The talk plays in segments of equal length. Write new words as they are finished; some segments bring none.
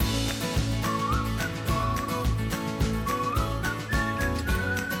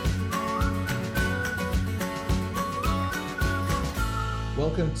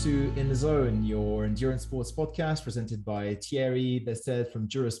Welcome to In the Zone, your endurance sports podcast presented by Thierry Bested from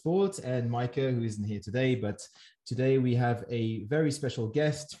Durasport and Micah, who isn't here today. But today we have a very special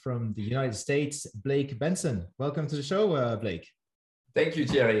guest from the United States, Blake Benson. Welcome to the show, Blake. Thank you,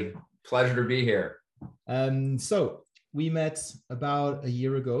 Thierry. Pleasure to be here. So we met about a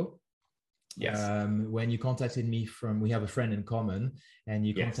year ago. Yes. When you contacted me we have a friend in common, and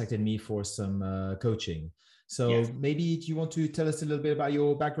you contacted me for some coaching. So maybe do you want to tell us a little bit about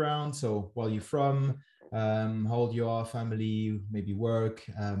your background? So where you're from, how old you are, family, maybe work,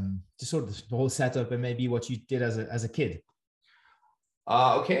 just sort of the whole setup, and maybe what you did as a kid.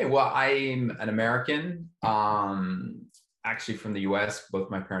 Okay, well, I'm an American, actually from the US. Both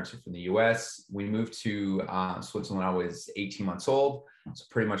my parents are from the US. We moved to Switzerland when I was 18 months old, so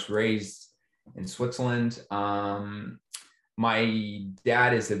pretty much raised in Switzerland. My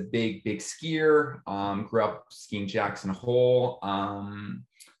dad is a big skier, grew up skiing Jackson Hole.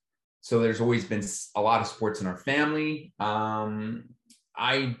 So there's always been a lot of sports in our family.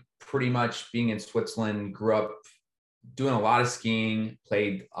 I pretty much, being in Switzerland, grew up doing a lot of skiing,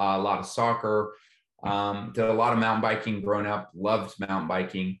 played a lot of soccer, did a lot of mountain biking growing up, loved mountain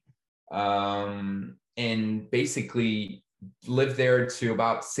biking, and basically lived there to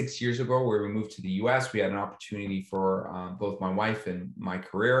about 6 years ago, where we moved to the US. We had an opportunity for both my wife and my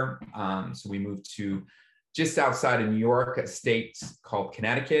career. So we moved to just outside of New York, a state called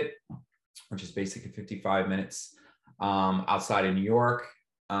Connecticut, which is basically 55 minutes outside of New York.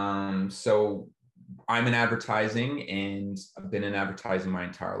 So I'm in advertising, and I've been in advertising my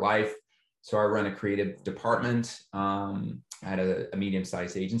entire life. So I run a creative department at a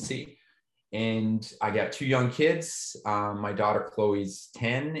medium-sized agency. And I got two young kids. My daughter, Chloe's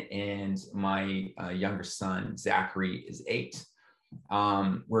 10, and my younger son, Zachary, is 8.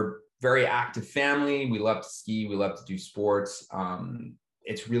 We're a very active family. We love to ski. We love to do sports.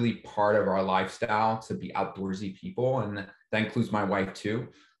 It's really part of our lifestyle to be outdoorsy people. And that includes my wife too.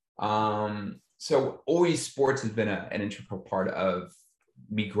 So always sports has been an integral part of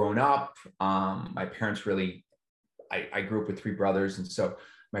me growing up. My parents really, I grew up with 3 brothers. And so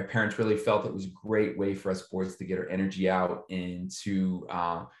my parents really felt it was a great way for us boys to get our energy out and to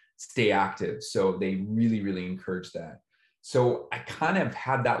stay active. So they really encouraged that. So I kind of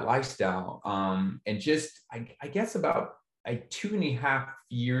had that lifestyle. And just, I guess about 2.5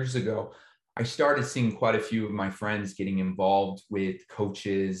 years ago, I started seeing quite a few of my friends getting involved with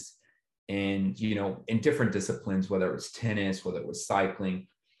coaches and, in different disciplines, whether it was tennis, whether it was cycling.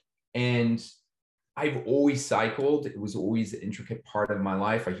 And I've always cycled. It was always an intricate part of my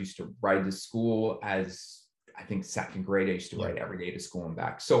life. I used to ride to school as, I think, 2nd grade. I used to ride every day to school and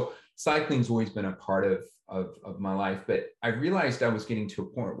back. So cycling's always been a part of my life. But I realized I was getting to a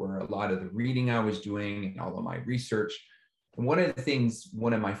point where a lot of the reading I was doing and all of my research, and one of the things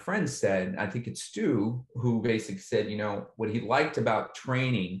one of my friends said, I think it's Stu, who basically said, what he liked about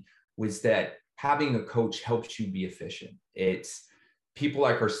training was that having a coach helps you be efficient. It's people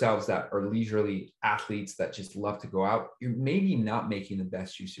like ourselves that are leisurely athletes that just love to go out. You're maybe not making the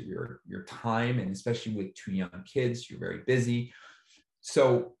best use of your time, and especially with 2 young kids, you're very busy.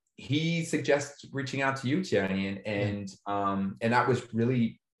 So he suggests reaching out to you, Thierry, and that was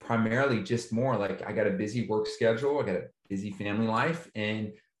really primarily just more like, I got a busy work schedule, I got a busy family life,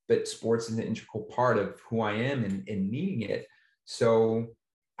 but sports is an integral part of who I am and needing it. So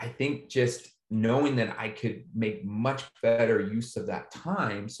I think just knowing that I could make much better use of that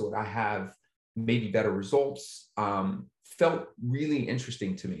time so that I have maybe better results felt really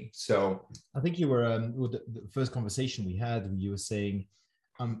interesting to me. So I think you were the first conversation we had, you were saying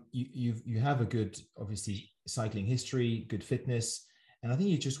you have a good, obviously, cycling history, good fitness, and I think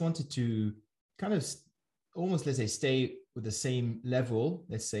you just wanted to kind of almost, let's say, stay with the same level,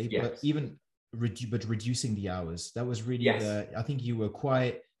 let's say, but even reducing the hours. That was really I think you were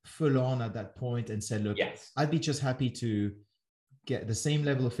quite full on at that point and said, look, I'd be just happy to get the same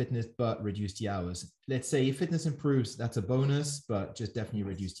level of fitness but reduce the hours. Let's say if fitness improves, that's a bonus, but just definitely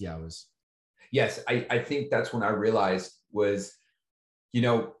reduce the hours. Yes, I think that's when I realized was,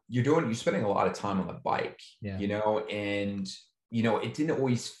 you're spending a lot of time on the bike, and it didn't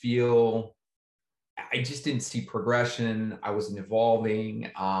always feel, I just didn't see progression. I wasn't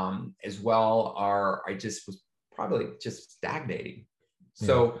evolving as well, or I just was probably just stagnating.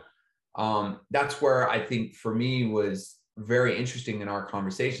 So that's where I think for me was very interesting in our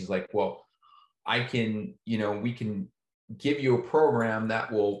conversations. Like, well, we can give you a program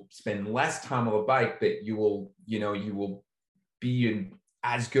that will spend less time on the bike, but you will be in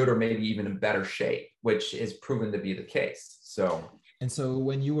as good or maybe even in better shape, which is proven to be the case. So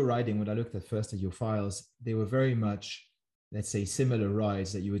when you were riding, when I looked at first at your files, they were very much let's say, similar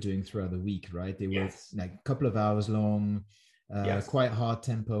rides that you were doing throughout the week, right? They were Yes. like a couple of hours long, Yes. quite hard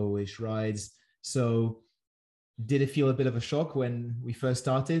tempo-ish rides. So did it feel a bit of a shock when we first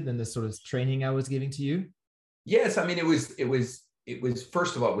started and the sort of training I was giving to you? Yes. I mean, it was,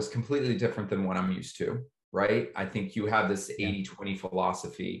 first of all, it was completely different than what I'm used to, right? I think you have this Yeah, 80-20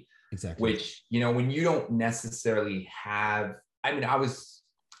 philosophy, exactly. which, when you don't necessarily have, I mean, I'd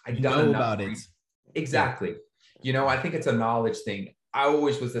You done know enough. about it. Yeah. Exactly. I think it's a knowledge thing. I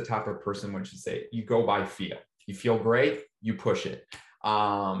always was the type of person which would say, you go by feel. You feel great, you push it.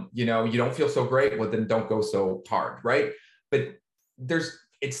 You don't feel so great, well, then don't go so hard, right? But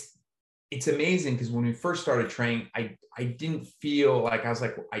it's amazing because when we first started training, I didn't feel like, I was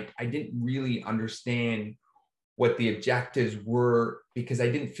like, I didn't really understand what the objectives were because I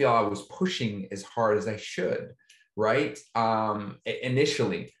didn't feel I was pushing as hard as I should, right?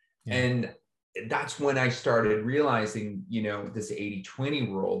 Initially. Yeah. And that's when I started realizing, this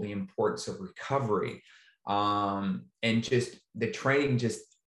 80-20 rule, the importance of recovery. And just the training, just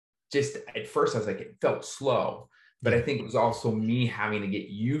at first I was like, it felt slow, but Yeah. I think it was also me having to get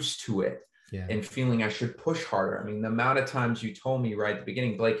used to it Yeah. and feeling I should push harder. I mean, the amount of times you told me right at the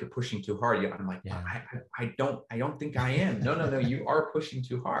beginning, Blake, you're pushing too hard. I'm like, Yeah. I don't think I am. No, you are pushing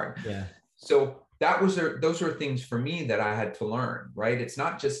too hard. Yeah. So those are things for me that I had to learn, right? It's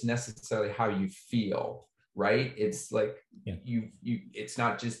not just necessarily how you feel, right? It's like it's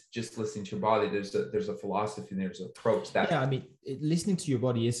not just listening to your body. There's a philosophy and there's an approach that. Yeah, I mean, listening to your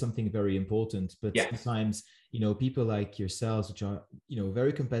body is something very important, but sometimes, people like yourselves, which are,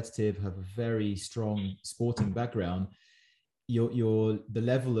 very competitive, have a very strong sporting background, the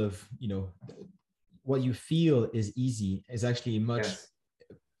level of, what you feel is easy is actually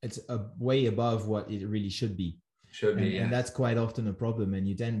it's a way above what it really should be. And that's quite often a problem. And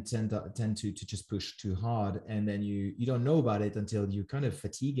you then tend to just push too hard. And then you don't know about it until you're kind of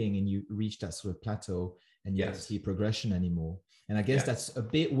fatiguing and you reach that sort of plateau and you don't see progression anymore. And I guess that's a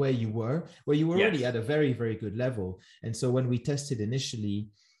bit where you were already at a very, very good level. And so when we tested initially,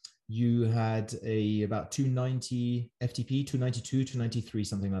 you had about 290 FTP, 292, 293,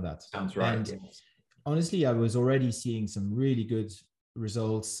 something like that. Sounds right. And honestly, I was already seeing some really good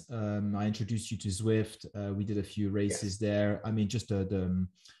results. I introduced you to Zwift. We did a few races there. I mean, just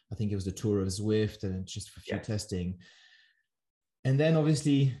I think it was the Tour of Zwift and just a few testing. And then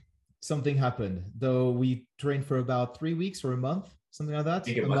obviously something happened, though we trained for about 3 weeks or a month, something like that. I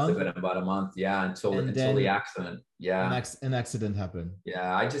think it must have been about a month. Yeah. Until the accident. Yeah. An accident happened.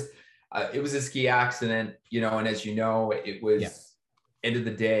 Yeah. It was a ski accident, and as you know, it was end of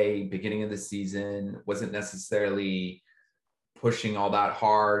the day, beginning of the season, wasn't necessarily pushing all that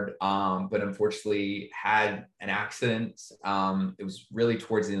hard, but unfortunately had an accident. It was really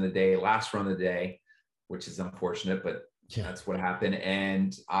towards the end of the day, last run of the day, which is unfortunate, but that's what happened.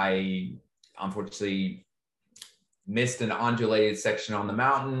 And I unfortunately missed an undulated section on the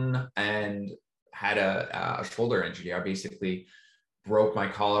mountain and had a shoulder injury. I basically broke my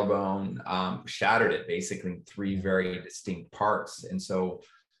collarbone, shattered it basically in 3 very distinct parts. And so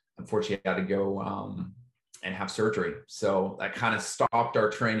unfortunately I had to go and have surgery. So that kind of stopped our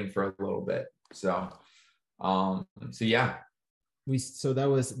training for a little bit. So yeah. So that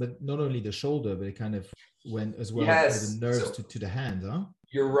was, but not only the shoulder, but it kind of went as well with the nerves to the hand, huh?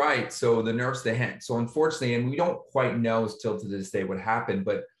 You're right. So the nerves to the hand. So unfortunately, and we don't quite know still to this day what happened,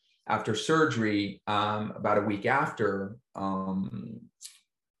 but after surgery, about a week after,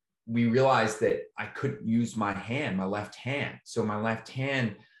 we realized that I couldn't use my left hand. So my left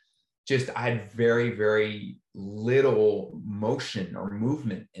hand, I had very, very little motion or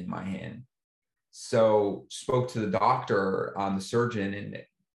movement in my hand. So spoke to the doctor, the surgeon, and,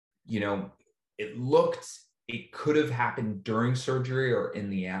 it could have happened during surgery or in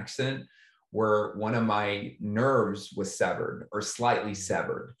the accident where one of my nerves was severed or slightly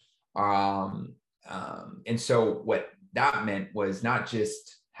severed. And so what that meant was not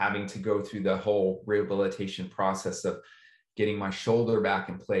just having to go through the whole rehabilitation process of getting my shoulder back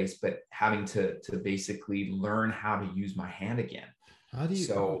in place, but having to basically learn how to use my hand again. How do you?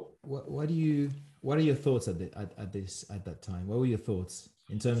 So what are your thoughts at that time? What were your thoughts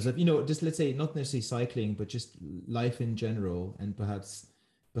in terms of, just let's say not necessarily cycling, but just life in general, and perhaps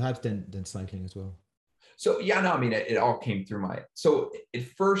then cycling as well? So I mean, it all came through so at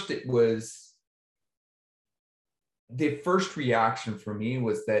first it was, the first reaction for me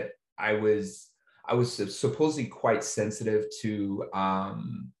was that I was supposedly quite sensitive to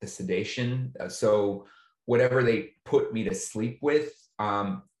the sedation. So whatever they put me to sleep with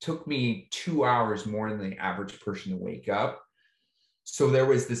took me 2 hours more than the average person to wake up. So there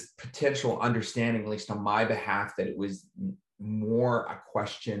was this potential understanding, at least on my behalf, that it was more a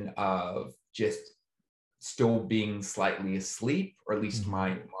question of just still being slightly asleep, or at least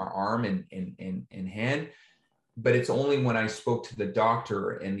my arm and hand. But it's only when I spoke to the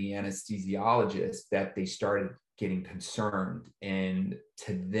doctor and the anesthesiologist that they started getting concerned. And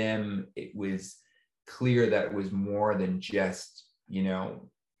to them, it was clear that it was more than just,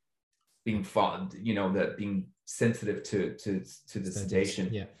 being fun, that being sensitive to the sedation.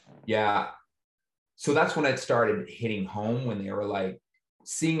 Yeah. Yeah. So that's when it started hitting home, when they were like,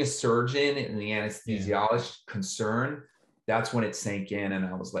 seeing a surgeon and the anesthesiologist concerned. That's when it sank in, and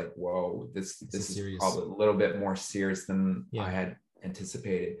I was like, whoa, this is serious. Probably a little bit more serious than I had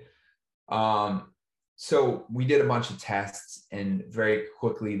anticipated. So we did a bunch of tests, and very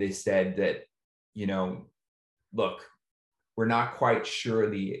quickly they said that, look, we're not quite sure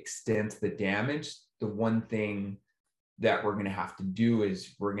the extent of the damage. The one thing that we're going to have to do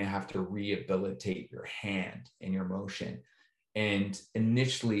is we're going to have to rehabilitate your hand and your motion. And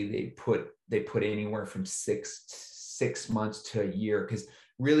initially they put anywhere from six months to a year, because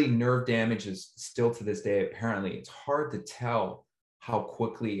really nerve damage is still, to this day, apparently it's hard to tell how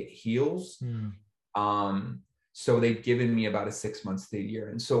quickly it heals. So they've given me about a 6 months to a year.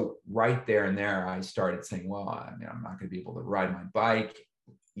 And so right there and there, I started saying, well, I mean, I'm not going to be able to ride my bike.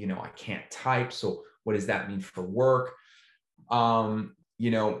 I can't type. So what does that mean for work? All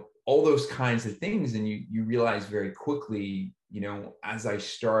those kinds of things. And you realize very quickly, as I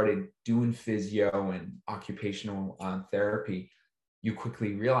started doing physio and occupational therapy, you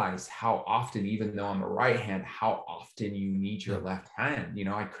quickly realize how often, even though I'm a right hand, how often you need your left hand.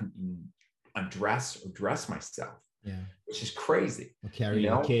 I couldn't even undress or dress myself, which is crazy. Or carry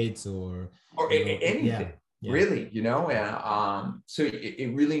the kids or anything, really, and so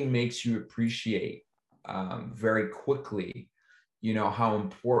it really makes you appreciate very quickly, how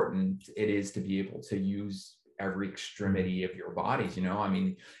important it is to be able to use every extremity of your bodies. I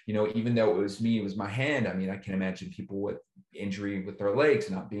mean, even though it was my hand, I mean, I can imagine people with injury with their legs,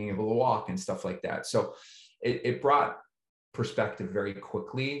 not being able to walk and stuff like that. So it brought perspective very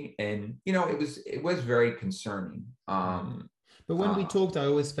quickly, and it was very concerning. But when we talked, I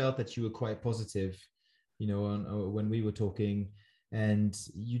always felt that you were quite positive, when we were talking, and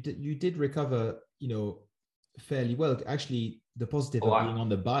you did recover, fairly well. Actually, the positive of being on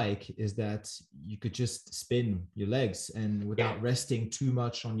the bike is that you could just spin your legs, and without resting too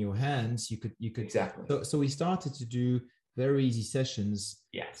much on your hands, you could exactly. So we started to do very easy sessions.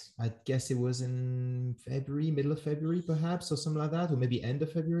 Yes. I guess it was in February, middle of February, perhaps, or something like that, or maybe end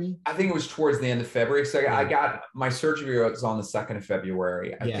of February. I think it was towards the end of February. So I got my surgery was on the 2nd of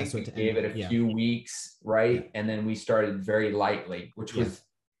February. I think we gave it a few weeks, right? And then we started very lightly, which was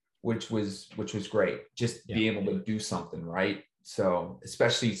great. Just be able to do something, right? So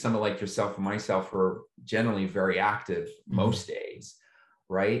especially someone like yourself and myself are generally very active most days,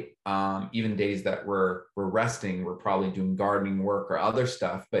 right? Even days that we're resting, we're probably doing gardening work or other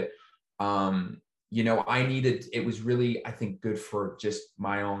stuff. But it was really, I think, good for just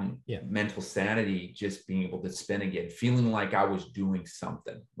my own mental sanity, just being able to spin again, feeling like I was doing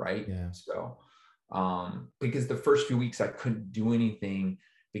something, right? So because the first few weeks I couldn't do anything,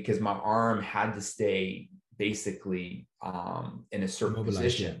 because my arm had to stay basically in a certain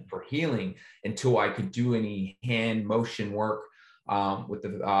position for healing until I could do any hand motion work with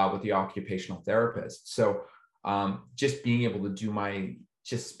the occupational therapist. So just being able to do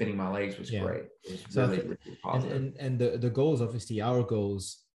just spinning my legs was great. It was really positive. And the goals, obviously our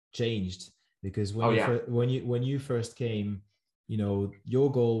goals changed, because when you first came,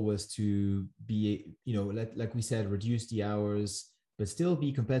 your goal was to be, like we said, reduce the hours, but still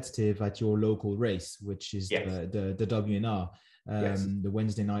be competitive at your local race, which is the WNR, the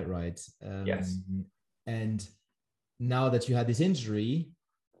Wednesday night ride. And now that you had this injury,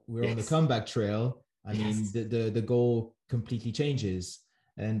 we're on the comeback trail. I mean, the goal completely changes.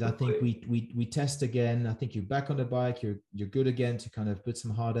 And I think we test again. I think you're back on the bike. You're good again to kind of put some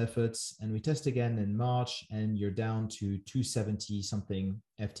hard efforts. And we test again in March, and you're down to 270 something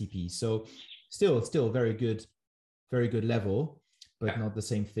FTP. So still very good level, but not the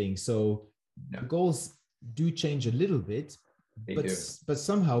same thing. So the goals do change a little bit, but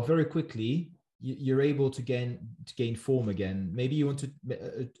somehow very quickly you're able to gain form again. Maybe you want to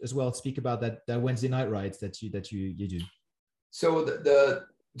as well speak about that Wednesday night rides that you do. So the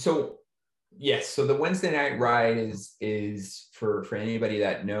Wednesday night ride is for anybody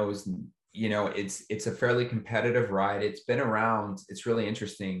that knows, it's a fairly competitive ride. It's been around. It's really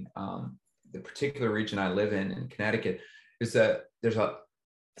interesting. The particular region I live in Connecticut,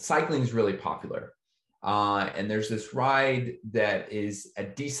 cycling is really popular. And there's this ride that is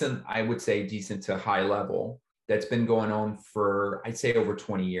I would say decent to high level, that's been going on for, I'd say, over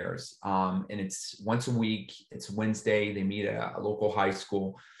 20 years. And it's once a week. It's Wednesday. They meet at a local high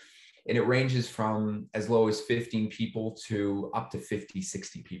school. And it ranges from as low as 15 people to up to 50,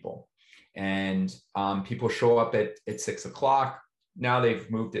 60 people. And people show up at 6 o'clock. Now they've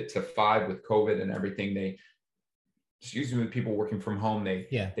moved it to 5 with COVID and everything. With people working from home,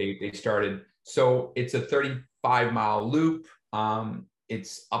 they started. So it's a 35-mile loop.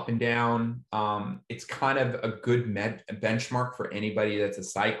 It's up and down. It's kind of a good benchmark for anybody that's a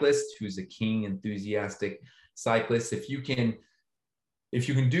cyclist who's a keen, enthusiastic cyclist. If you can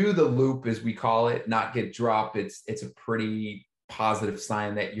do the loop, as we call it, not get dropped, it's a pretty positive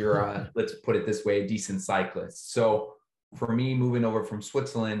sign that you're, let's put it this way, a decent cyclist. So for me, moving over from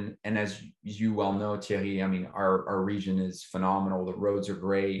Switzerland, and as you well know, Thierry, I mean, our region is phenomenal. The roads are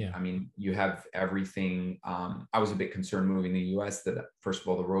great. Yeah. I mean, you have everything. I was a bit concerned moving to the US that, first of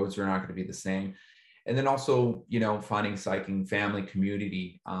all, the roads are not going to be the same. And then also, finding cycling family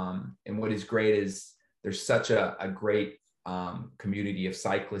community. And what is great is there's such a great community of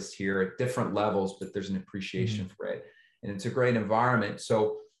cyclists here at different levels, but there's an appreciation for it. And it's a great environment.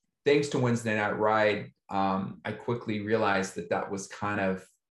 So thanks to Wednesday Night Ride, I quickly realized that was kind of,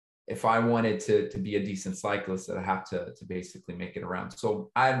 if I wanted to be a decent cyclist, that I have to basically make it around.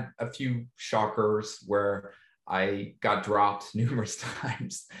 So I had a few shockers where I got dropped numerous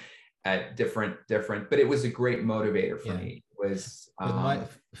times at different, but it was a great motivator for me. It was,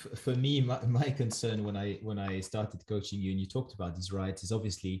 for me, my concern when I started coaching you and you talked about these rides is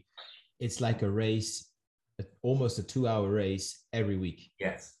obviously it's like a race, almost a 2-hour race every week.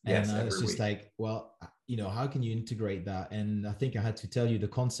 Yes. And I was just like, well, how can you integrate that? And I think I had to tell you the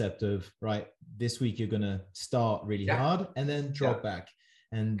concept of, right, this week you're going to start really hard and then drop back.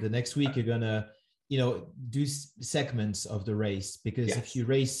 And the next week you're going to, do segments of the race, because if you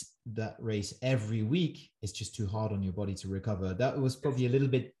race that race every week, it's just too hard on your body to recover. That was probably a little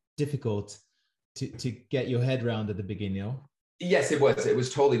bit difficult to get your head around at the beginning. Yes, it was. It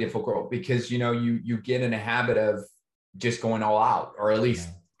was totally difficult because, you get in a habit of just going all out, or at least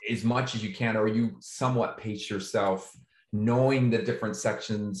as much as you can, or you somewhat pace yourself, knowing the different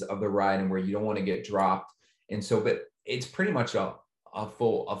sections of the ride and where you don't want to get dropped. And so, but it's pretty much a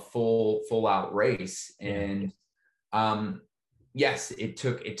full out race. And yes,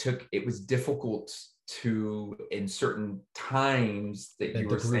 it was difficult to, in certain times that you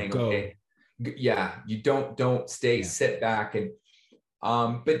were saying, okay, you don't stay, sit back. And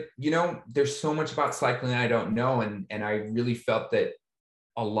but there's so much about cycling I don't know, and I really felt that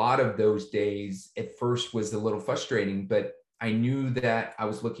a lot of those days at first was a little frustrating, but I knew that I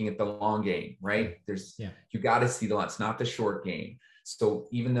was looking at the long game, right? You got to see it's not the short game. So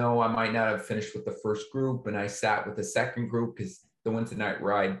even though I might not have finished with the first group and I sat with the second group, because the Wednesday Night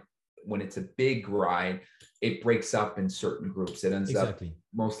Ride, when it's a big ride, it breaks up in certain groups. It ends up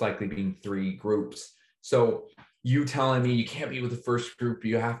most likely being 3 groups. So you telling me you can't be with the first group,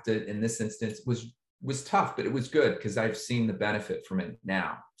 you have to, in this instance, was tough, but it was good because I've seen the benefit from it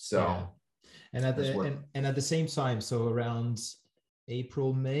now. So, and at the same time, so around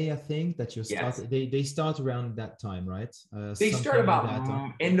April, May, I think that you start. They start around that time, right? They start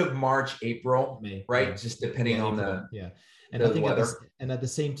about end of March, April, May, right? Just depending on the And I think at the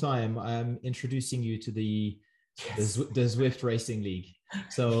same time, I'm introducing you to the Zwift Racing League.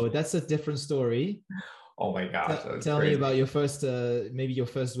 So that's a different story. Oh my gosh! Tell me about your first, maybe your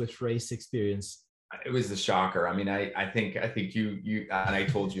first Zwift race experience. It was a shocker. I mean, I think you and I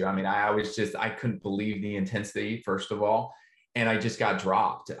told you. I mean, I couldn't believe the intensity, first of all, and I just got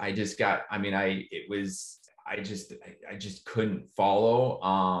dropped. I just couldn't follow.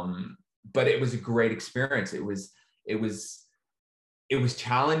 But it was a great experience. It was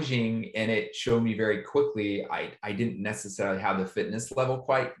challenging, and it showed me very quickly I didn't necessarily have the fitness level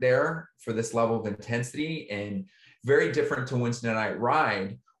quite there for this level of intensity, and very different to Wednesday Night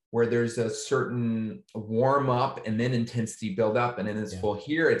Ride, where there's a certain warm up and then intensity build up, and then it's full.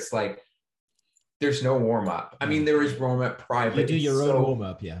 Here it's like there's no warm up. I mean, there is warm up prior, you do your own warm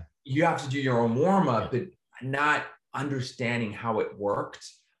up. You have to do your own warm up, but not understanding how it worked.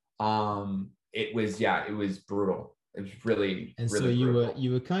 It was brutal. It was really, and really so brutal.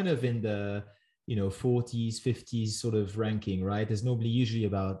 you were kind of in the 40s, 50s sort of ranking, right? There's usually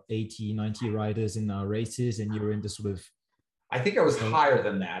about 80, 90 riders in our races, and you're in the sort of, I think I was higher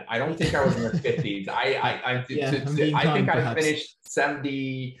than that. I don't think I was in the 50s. I think I finished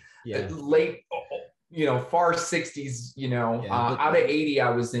 70, late, far 60s, out of 80, I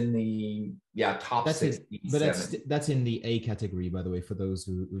was in the top 60. But that's in the A category, by the way, for those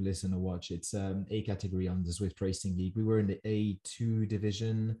who listen or watch. It's A category on the Zwift Racing League. We were in the A2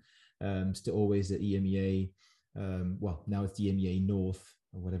 division, still always the EMEA. Well, now it's the EMEA North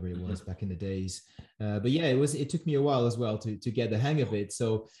or whatever it was back in the days. But yeah, it took me a while as well to get the hang of it.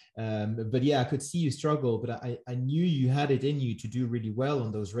 So, but yeah, I could see you struggle, but I knew you had it in you to do really well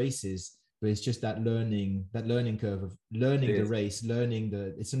on those races. But it's just that learning curve of learning the race,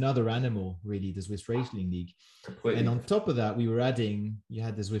 it's another animal really, the Swiss Racing League. Completely. And on top of that, you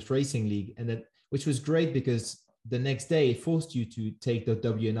had the Swiss Racing League, and that, which was great because the next day it forced you to take the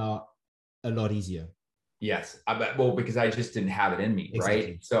WNR a lot easier. Yes. Well, because I just didn't have it in me. Exactly.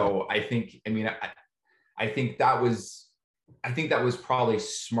 Right. So I think, I think that was probably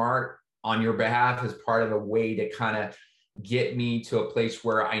smart on your behalf as part of a way to kind of get me to a place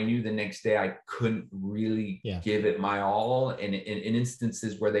where I knew the next day I couldn't really give it my all. And in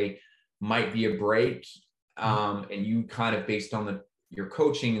instances where they might be a break, and you kind of, based on your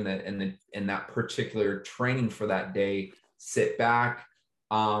coaching and that particular training for that day, sit back,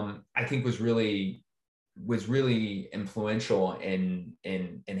 I think was really influential in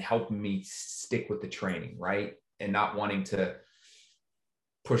helping me stick with the training, right? And not wanting to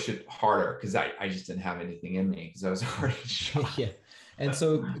push it harder because I just didn't have anything in me because I was already shot. Yeah. And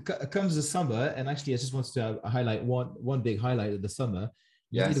so comes the summer, and actually I just wanted to highlight one big highlight of the summer.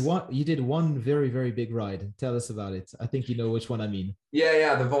 You did one very, very big ride. Tell us about it. I think you know which one I mean.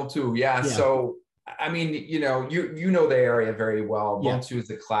 Yeah, the Ventoux. Yeah. So I mean, you know the area very well. Ventoux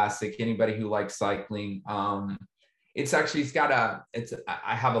is a classic. Anybody who likes cycling, I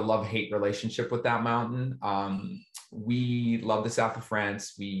have a love-hate relationship with that mountain. We love the south of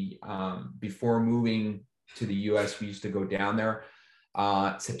France. We before moving to the US, we used to go down there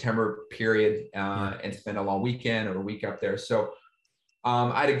September period and spend a long weekend or a week up there. So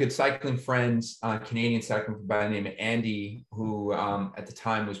I had a good cycling friend, Canadian cycling by the name of Andy, who at the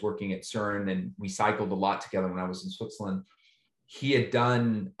time was working at CERN, and we cycled a lot together when I was in Switzerland. He had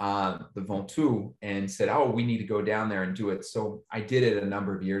done the Ventoux and said, "Oh, we need to go down there and do it." So I did it a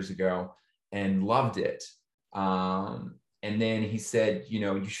number of years ago and loved it. And then he said,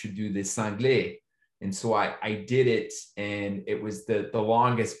 you should do the Cinglé. And so I did it, and it was the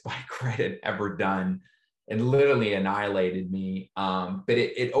longest bike ride I'd ever done, and literally annihilated me. But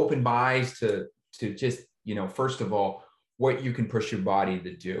it opened my eyes to just, first of all, what you can push your body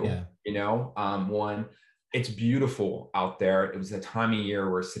to do. One, it's beautiful out there. It was a time of year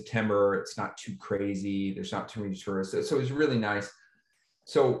where September, it's not too crazy. There's not too many tourists. So it was really nice.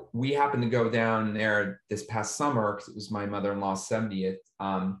 So we happened to go down there this past summer because it was my mother-in-law's 70th,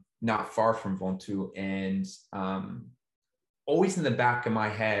 not far from Ventoux. And always in the back of my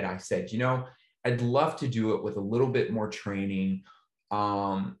head, I said, I'd love to do it with a little bit more training,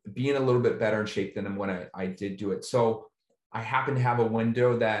 being a little bit better in shape than when I did do it. So I happened to have a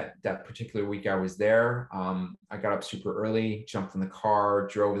window that particular week I was there. I got up super early, jumped in the car,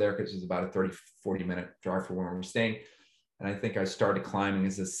 drove there because it was about a 40 minute drive from where we were staying. And I think I started climbing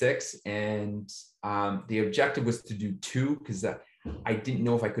as a 6. And the objective was to do 2 because I didn't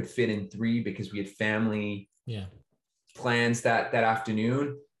know if I could fit in 3 because we had family plans that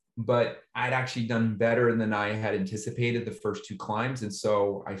afternoon. But I'd actually done better than I had anticipated the first 2 climbs. And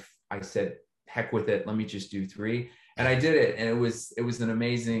so I said, heck with it. Let me just do 3. And I did it. And it was an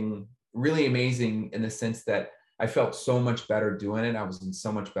amazing, really amazing in the sense that I felt so much better doing it. I was in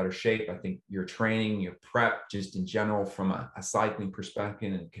so much better shape. I think your training, your prep, just in general, from a cycling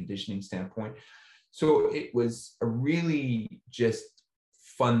perspective and conditioning standpoint. So it was a really just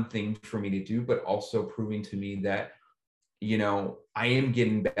fun thing for me to do, but also proving to me that, I am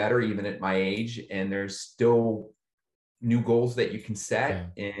getting better even at my age, and there's still new goals that you can set.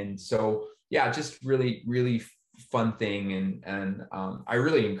 Yeah. And so, just really, really fun thing. And I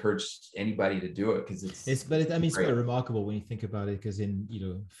really encourage anybody to do it because it's quite remarkable when you think about it, because in,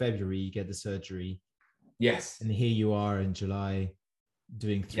 February you get the surgery. Yes. And here you are in July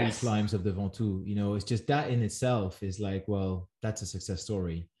doing 3 climbs of the Ventoux. It's just that in itself is like, well, that's a success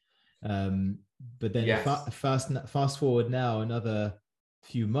story. But then fast forward now another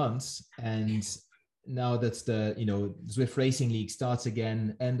few months, and now that's the Swiss Racing League starts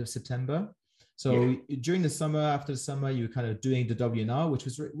again end of September. So during the summer, after the summer, you were kind of doing the WNR,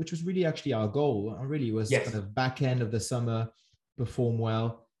 which was really actually our goal. And really was kind of back end of the summer, perform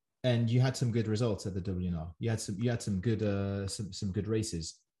well, and you had some good results at the WNR. You had some good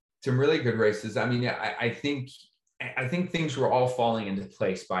races. Some really good races. I mean, I think things were all falling into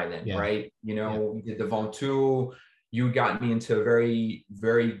place by then, right? We did the Ventoux. You got me into a very,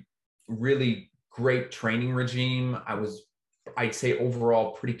 very, really great training regime. I'd say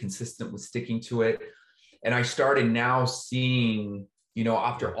overall pretty consistent with sticking to it. And I started now seeing,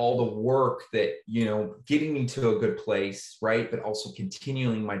 after all the work that, getting me to a good place, right? But also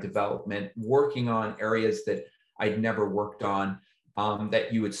continuing my development, working on areas that I'd never worked on,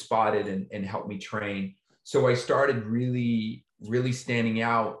 that you had spotted and helped me train. So I started really, really standing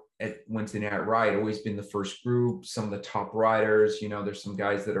out at Wednesday Night Ride. Always been the first group, some of the top riders. You know, there's some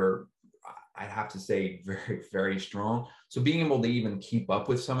guys that are, I have to say, very, very strong. So being able to even keep up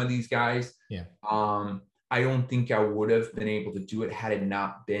with some of these guys, Yeah. I don't think I would have been able to do it had it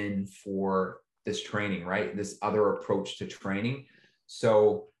not been for this training, right? This other approach to training.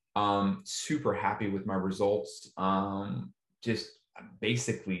 So super happy with my results. Just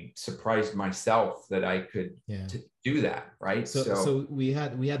basically surprised myself that I could do that, right? So we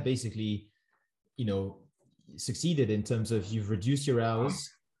had basically, you know, succeeded in terms of you've reduced your hours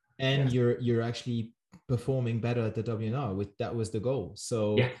and you're actually performing better at the WNR. With that was the goal.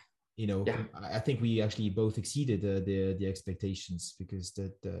 So you know, I think we actually both exceeded the expectations, because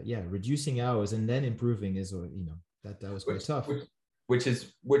reducing hours and then improving is, you know, that was quite tough. Which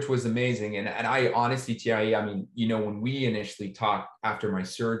was amazing. And I honestly, Thierry, I mean, you know, when we initially talked after my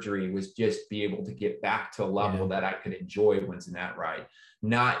surgery, was just be able to get back to a level that I could enjoy Wednesday Night Ride.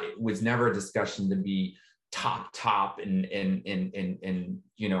 It was never a discussion to be top and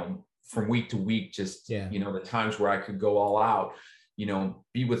you know, from week to week, just, you know, the times where I could go all out, you know,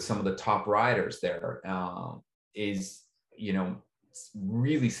 be with some of the top riders there, is, you know,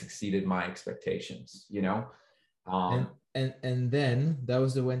 really succeeded my expectations, you know. And then that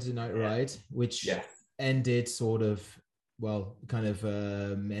was the Wednesday Night Ride, which ended sort of, well, kind of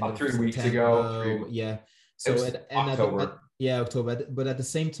about 3 weeks ago. Yeah. So October. October. But at the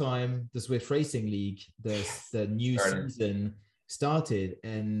same time, the Zwift Racing League, the new season started,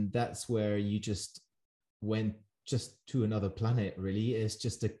 and that's where you just went just to another planet. Really, it's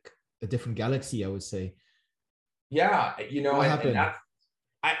just a different galaxy, I would say. Yeah, you know, what happened?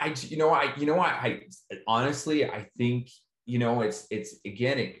 I honestly, I think, you know, it's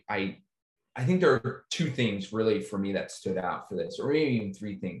again, I think there are two things really for me that stood out for this, or maybe even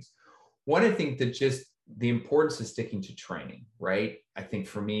three things. One, I think that just the importance of sticking to training, right? I think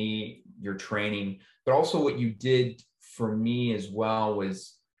for me, your training, but also what you did for me as well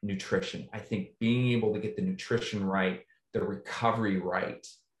was nutrition. I think being able to get the nutrition right, the recovery right,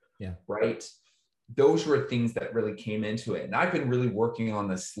 right? Those were things that really came into it. And I've been really working on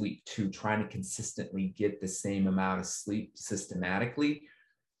the sleep too, trying to consistently get the same amount of sleep systematically,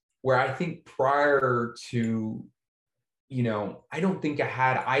 where I think prior to, you know, I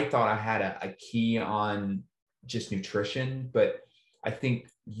thought I had a key on just nutrition, but I think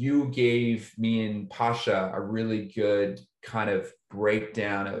you gave me and Pasha a really good kind of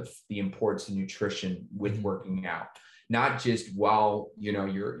breakdown of the importance of nutrition with working out. Not just while, you know,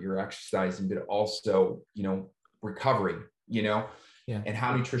 you're exercising, but also, you know, recovery, you know, and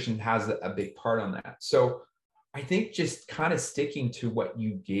how nutrition has a big part on that. So I think just kind of sticking to what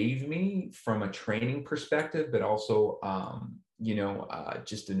you gave me from a training perspective, but also, you know,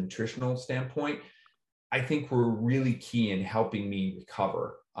 just a nutritional standpoint, I think were really key in helping me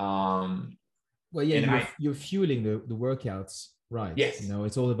recover. Well, yeah, you're fueling the workouts, right? Yes. You know,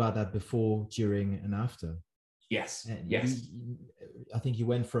 it's all about that before, during, and after. Yes. And yes. I think you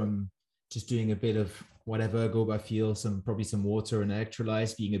went from just doing a bit of whatever, go by feel, probably some water and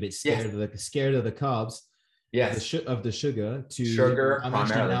electrolytes, being a bit scared of the carbs, of the sugar, to sugar. I'm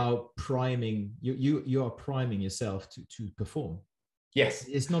actually now priming you are priming yourself to perform. Yes.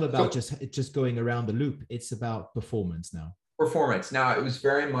 It's not about just going around the loop. It's about performance now. Performance. Now, it was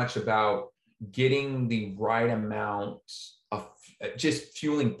very much about getting the right amount of just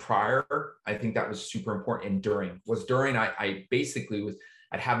fueling prior. I think that was super important. And during, I basically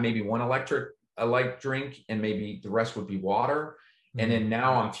I'd have maybe one electrolyte drink and maybe the rest would be water. And then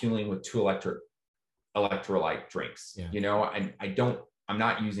now I'm fueling with 2 electrolyte drinks. You know, I'm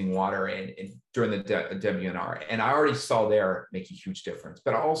not using water and during the WNR. And I already saw there make a huge difference,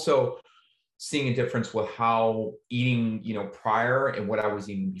 but also seeing a difference with how eating, you know, prior and what I was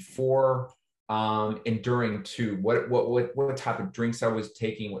eating before, and during too, what type of drinks I was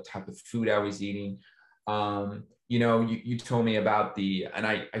taking, what type of food I was eating. You know, you told me about and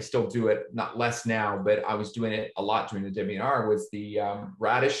I still do it, not less now, but I was doing it a lot during the WNR, was the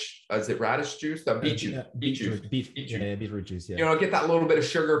radish, is it radish juice? The beetroot juice. Yeah. You know, get that little bit of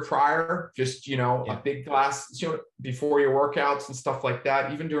sugar prior, just, you know, a big glass, you know, before your workouts and stuff like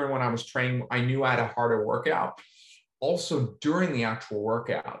that. Even during when I was training, I knew I had a harder workout. Also during the actual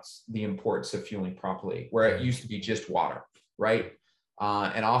workouts, the importance of fueling properly, where it used to be just water, right?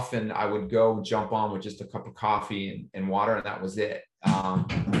 And often I would go jump on with just a cup of coffee and water, and that was it,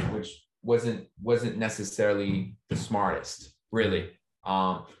 which wasn't necessarily the smartest, really.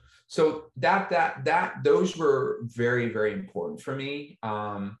 So those were very, very important for me.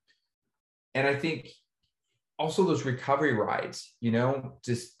 And I think also those recovery rides,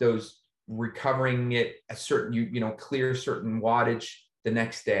 just those recovering it a certain, clear certain wattage the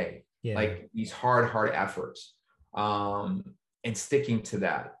next day, like these hard efforts, and sticking to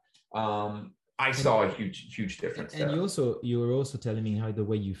that. I saw a huge difference and there. you were also telling me how the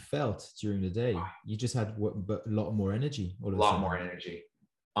way you felt during the day, you just had a lot more energy. A lot more energy.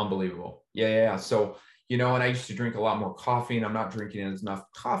 Unbelievable. Yeah. So, and I used to drink a lot more coffee, and I'm not drinking enough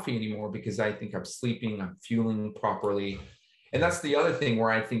coffee anymore because I think I'm sleeping, I'm fueling properly. And that's the other thing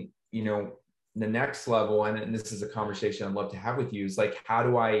where I think, the next level, and this is a conversation I'd love to have with you, is like, how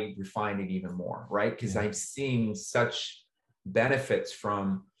do I refine it even more? Right. Because I'm seeing such benefits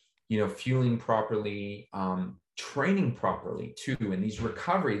from, fueling properly, training properly too. And these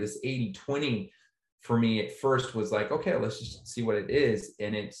recovery, this 80-20 for me at first was like, okay, let's just see what it is.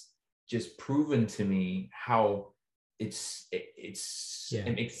 And it's just proven to me how it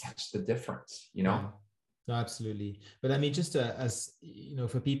makes such the difference, Yeah. No, absolutely. But I mean, just as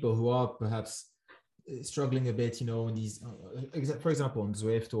for people who are perhaps struggling a bit, in these, for example, on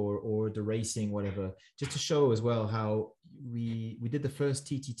Zwift or the racing, whatever, just to show as well how we did the first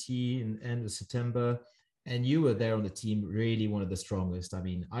TTT in end of September, and you were there on the team, really one of the strongest. I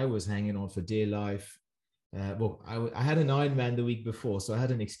mean, I was hanging on for dear life. I had an Ironman the week before, so I had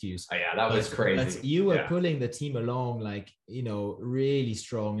an excuse. Oh, yeah, that was crazy. But you were pulling the team along, like, really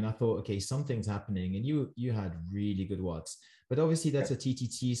strong. And I thought, okay, something's happening. And you had really good watts. But obviously that's a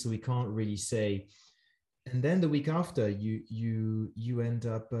TTT, so we can't really say. And then the week after, you end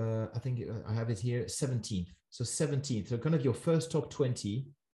up, I think I have it here, 17th. So 17th, so kind of your first top 20.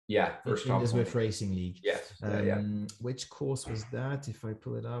 Yeah, first in the Zwift Racing League. Yes. Which course was that? If I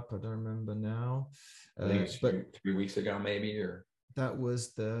pull it up, I don't remember now. I think it was 3 weeks ago, maybe, or that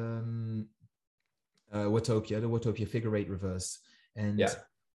was the Watopia, the Watopia figure eight reverse. And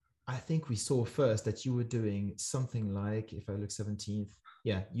I think we saw first that you were doing something like, if I look 17th,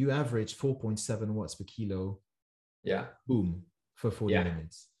 you averaged 4.7 watts per kilo. Yeah. Boom, for 40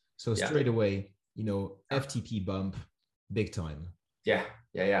 minutes. So straight away, FTP bump, big time. Yeah.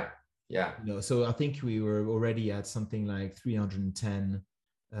 So I think we were already at something like 310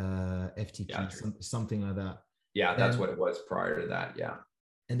 FTP, something like that. Yeah, that's what it was prior to that. Yeah.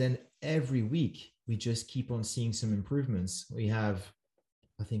 And then every week we just keep on seeing some improvements. We have,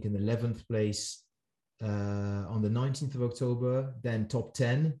 I think, in the 11th place on the 19th of October, then top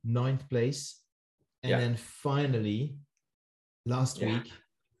 10, 9th place. And then finally, last week,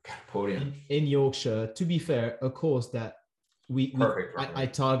 podium in Yorkshire. To be fair, of course, that I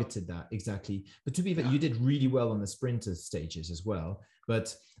targeted that exactly. But to be fair, you did really well on the sprinter stages as well.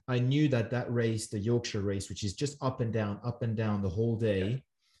 But I knew that race, the Yorkshire race, which is just up and down the whole day.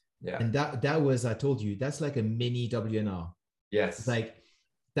 Yeah. And that was, I told you, that's like a mini WNR. Yes. It's like,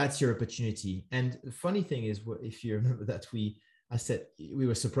 that's your opportunity. And the funny thing is, if you remember that I said we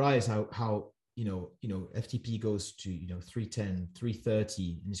were surprised how FTP goes to 310,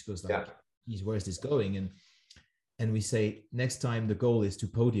 330, and it goes like, geez, where's this going? And we say next time the goal is to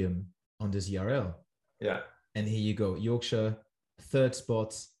podium on the ZRL. Yeah. And here you go, Yorkshire, 3rd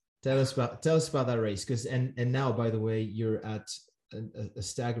spot. Tell us about that race, because and now, by the way, you're at a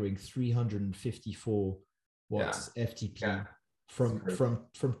staggering 354 watts FTP. Yeah. From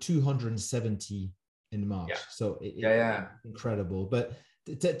 270 in March. So incredible. But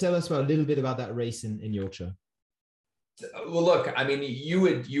tell us a little bit about that race in Yorkshire. Well, look, I mean, you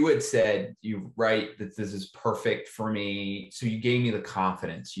had said that this is perfect for me. So you gave me the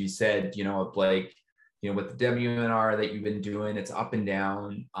confidence. You said, Blake, with the WNR that you've been doing, it's up and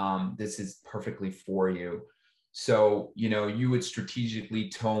down. This is perfectly for you. So, you would strategically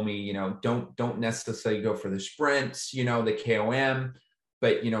tell me, don't necessarily go for the sprints, the KOM,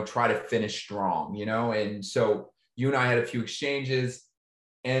 but, try to finish strong, and so you and I had a few exchanges,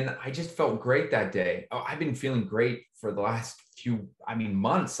 and I just felt great that day. I've been feeling great for the last few,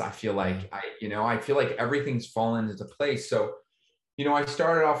 months. I feel like I feel like everything's fallen into place. So, I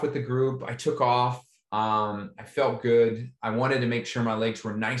started off with the group, I took off. I felt good. I wanted to make sure my legs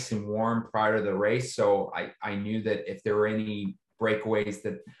were nice and warm prior to the race. So I knew that if there were any breakaways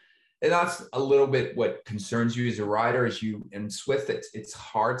and that's a little bit what concerns you as a rider, in Zwift, it's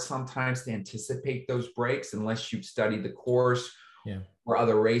hard sometimes to anticipate those breaks unless you've studied the course or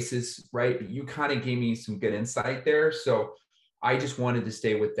other races, right? But you kind of gave me some good insight there. So I just wanted to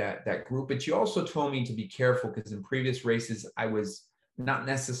stay with that group. But you also told me to be careful because in previous races, I was not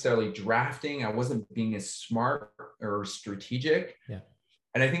necessarily drafting. I wasn't being as smart or strategic. Yeah.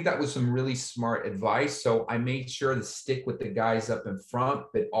 And I think that was some really smart advice. So I made sure to stick with the guys up in front,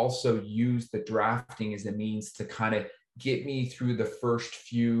 but also use the drafting as a means to kind of get me through the first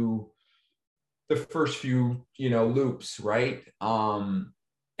few the first few, loops, right? And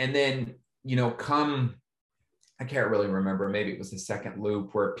then, come, I can't really remember, maybe it was the second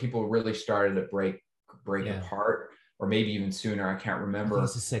loop where people really started to break apart, or maybe even sooner. I can't remember. I think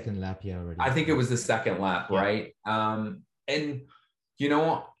it's the second lap, yeah, already. I think it was the second lap, right? And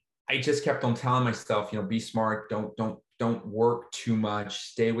I just kept on telling myself, be smart, don't work too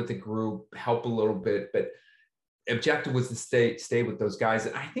much, stay with the group, help a little bit, but objective was to stay with those guys.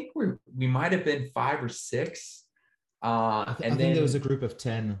 And I think we might have been 5 or 6. I think there was a group of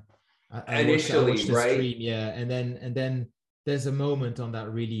 10. Initially, I watched the right? stream, yeah, and then there's a moment on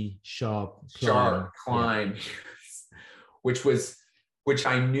that really sharp climb, which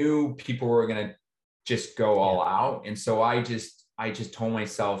I knew people were gonna just go all out, and so I just told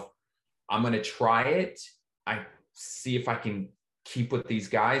myself, I'm gonna try it. I see if I can keep with these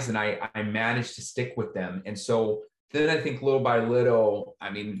guys, and I managed to stick with them. And so then I think little by little, I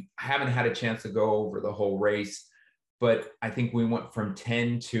mean, I haven't had a chance to go over the whole race, but I think we went from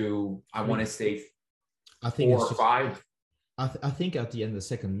 10 to, I want to say, I think 4 or 5. I think at the end of the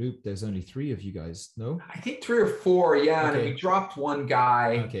second loop, there's only 3 of you guys. No, I think 3 or 4. Yeah, okay. And we dropped one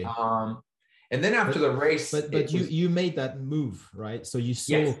guy. Okay. And then after the race, but you made that move, right? So you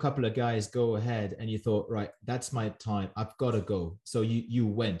saw a couple of guys go ahead, and you thought, right, that's my time. I've got to go. So you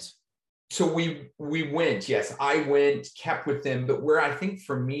went. So we went. Yes, I went, kept with them. But where I think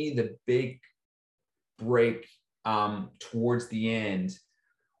for me the big break towards the end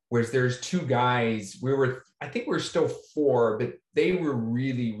was there's 2 guys. I think we were still 4, but they were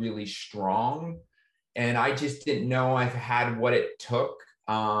really, really strong, and I just didn't know I had what it took.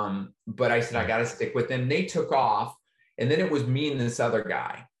 But I said, I got to stick with them. They took off, and then it was me and this other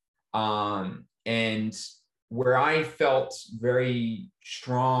guy. And where I felt very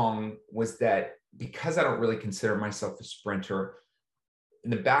strong was that because I don't really consider myself a sprinter,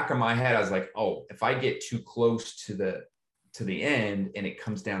 in the back of my head, I was like, oh, if I get too close to the end and it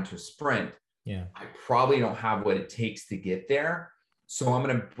comes down to a sprint, I probably don't have what it takes to get there. So I'm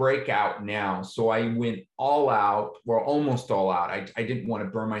going to break out now. So I went all out, or almost all out. I didn't want to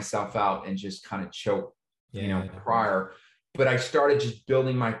burn myself out and just kind of choke, prior. But I started just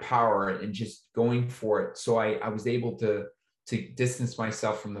building my power and just going for it. So I was able to distance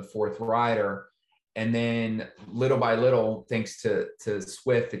myself from the 4th rider. And then little by little, thanks to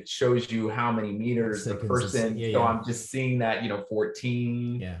Zwift, it shows you how many meters the person. So I'm just seeing that,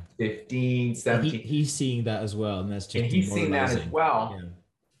 14, 15, 17. He's seeing that as well. And that's just, and he's seeing that as well. Yeah.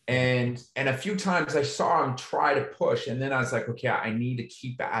 And a few times I saw him try to push. And then I was like, okay, I need to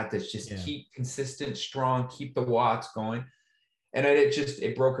keep at this, just keep consistent, strong, keep the watts going. And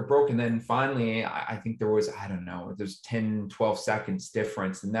it broke. And then finally, I think there was, I don't know, there's 10, 12 seconds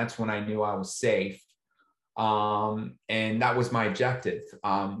difference. And that's when I knew I was safe. And that was my objective,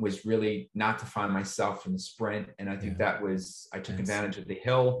 was really not to find myself in the sprint. And I think that was, I took advantage of the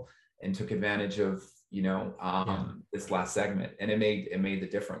hill and took advantage of, this last segment, and it made the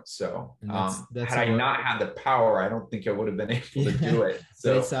difference. So that's had I not had the power, I don't think I would have been able to do it.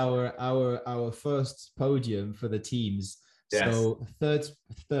 So it's our first podium for the teams. So third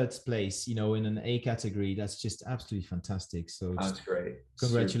place, in an A category, that's just absolutely fantastic. So that's great.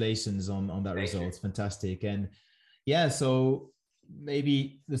 Congratulations on that result. It's fantastic. And so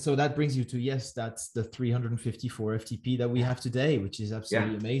that brings you to, that's the 354 FTP that we have today, which is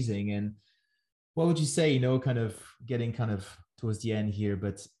absolutely amazing. And what would you say, kind of getting kind of towards the end here,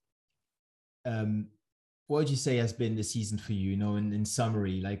 but what would you say has been the season for you, in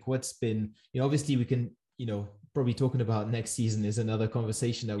summary, like what's been, obviously we can, probably talking about next season is another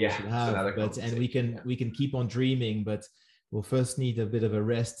conversation that we should have, and we can keep on dreaming, but we'll first need a bit of a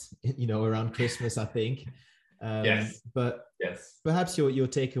rest, around Christmas, I think. But perhaps your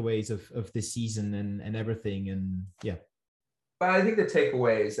takeaways of this season and everything, and But I think the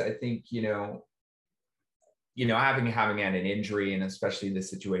takeaways, I think, having had an injury, and especially the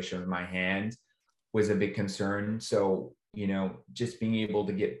situation with my hand, was a big concern. So, just being able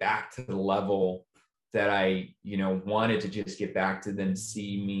to get back to the level that I, wanted to just get back to, then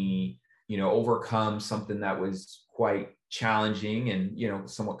see me, overcome something that was quite challenging and,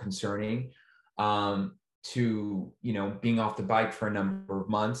 somewhat concerning, to, being off the bike for a number of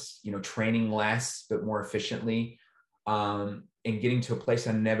months, training less, but more efficiently, and getting to a place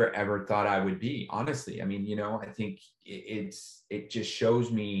I never, ever thought I would be, honestly. I mean, I think it just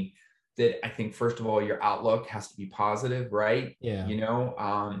shows me that I think, first of all, your outlook has to be positive, right?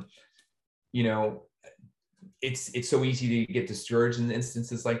 It's so easy to get discouraged in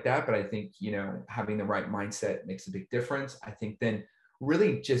instances like that. But I think, having the right mindset makes a big difference. I think then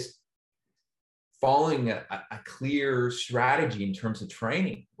really just following a clear strategy in terms of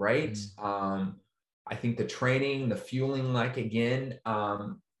training, right? I think the training, the fueling, like again,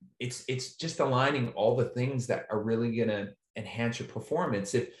 it's just aligning all the things that are really going to enhance your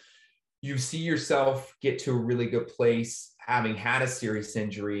performance. If you see yourself get to a really good place, having had a serious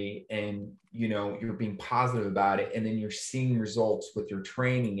injury, and you're being positive about it, and then you're seeing results with your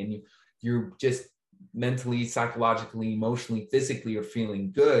training, and you're just mentally, psychologically, emotionally, physically are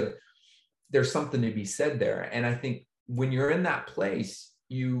feeling good, there's something to be said there. And I think when you're in that place,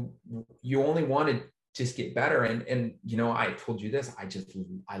 you only want to just get better. And I told you this,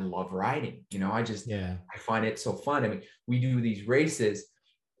 I love riding. I find it so fun. I mean, we do these races.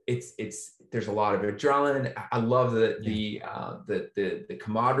 There's a lot of adrenaline. I love the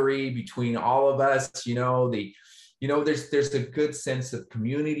camaraderie between all of us. There's a good sense of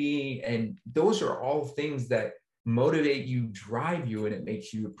community, and those are all things that motivate you, drive you, and it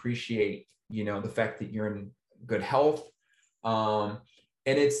makes you appreciate the fact that you're in good health.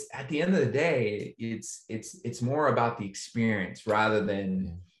 And it's, at the end of the day, it's more about the experience rather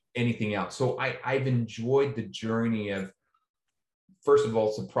than anything else. So I've enjoyed the journey of, first of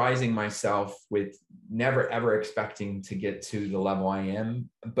all, surprising myself with never, ever expecting to get to the level I am.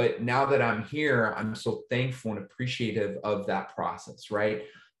 But now that I'm here, I'm so thankful and appreciative of that process, right?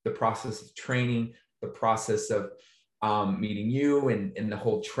 The process of training, the process of meeting you, and the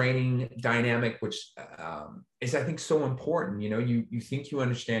whole training dynamic, which is, I think, so important. You think you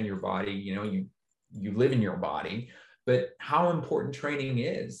understand your body, you live in your body, but how important training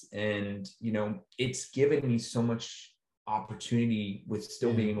is. And, it's given me so much opportunity with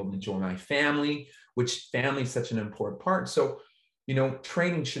still being able to enjoy my family, which family is such an important part. So,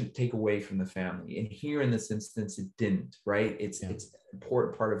 training shouldn't take away from the family. And here in this instance, it didn't, right? It's an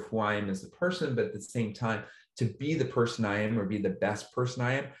important part of who I am as a person, but at the same time, to be the person I am, or be the best person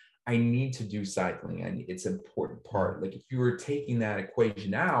I am, I need to do cycling. And it's an important part. Like, if you were taking that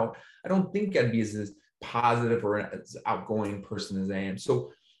equation out, I don't think I'd be as positive or as outgoing person as I am.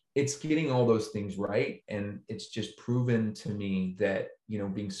 So it's getting all those things right. And it's just proven to me that,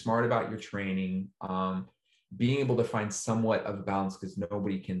 being smart about your training, being able to find somewhat of a balance, because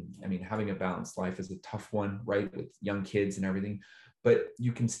nobody can, having a balanced life is a tough one, right? With young kids and everything, but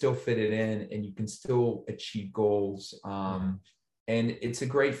you can still fit it in, and you can still achieve goals. And it's a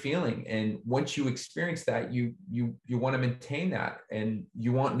great feeling. And once you experience that, you want to maintain that, and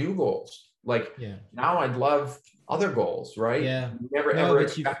you want new goals. Like, now I'd love other goals, right? Never ever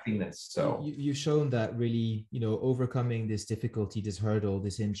expecting this. So you've shown that really, overcoming this difficulty, this hurdle,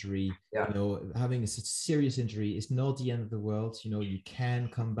 this injury, having a serious injury is not the end of the world. You can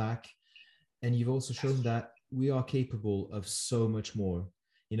come back, and you've also shown that we are capable of so much more.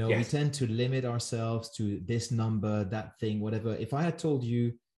 We tend to limit ourselves to this number, that thing, whatever. If I had told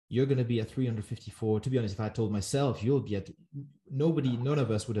you you're going to be at 354, to be honest, if I had told myself you'll be at, none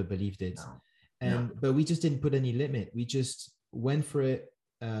of us would have believed it. But we just didn't put any limit. We just went for it,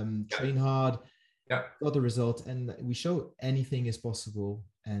 trained hard, got the result, and we show anything is possible.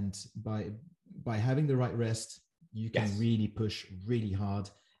 And by having the right rest, you can really push really hard.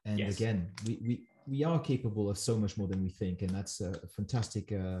 And again, we are capable of so much more than we think, and that's a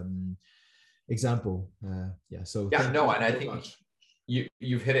fantastic example. And I think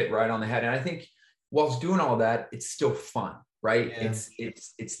you've hit it right on the head. And I think whilst doing all that, it's still fun, right?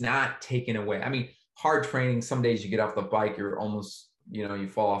 It's not taken away. Hard training, some days you get off the bike, you're almost, you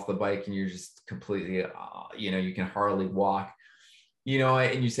fall off the bike and you're just completely, you can hardly walk,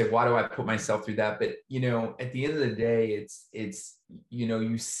 and you say, why do I put myself through that? But, at the end of the day, it's,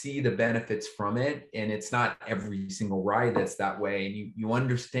 you see the benefits from it, and it's not every single ride that's that way. And you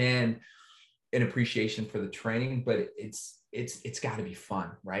understand an appreciation for the training, but it's got to be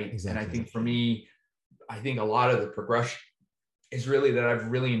fun, right? Exactly. And I think for me, I think a lot of the progression is really that I've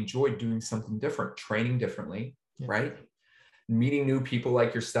really enjoyed doing something different, training differently, right? Meeting new people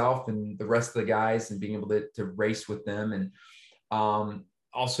like yourself and the rest of the guys, and being able to race with them. And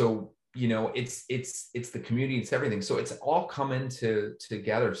also, it's the community, it's everything. So it's all coming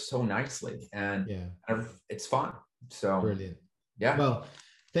together so nicely, and it's fun. So brilliant. Well,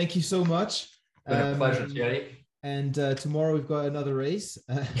 thank you so much. It's been a pleasure, Thierry. And tomorrow we've got another race.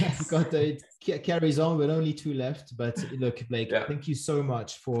 It carries on with only 2 left. But look, Blake, thank you so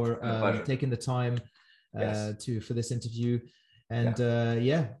much for taking the time for this interview. And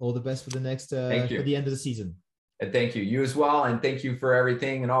all the best for the next for the end of the season. And thank you. You as well. And thank you for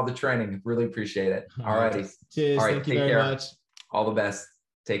everything and all the training. Really appreciate it. All righty. Cheers. All right. Thank you very much. All the best.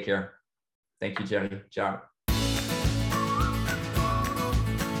 Take care. Thank you, Jerry. Ciao.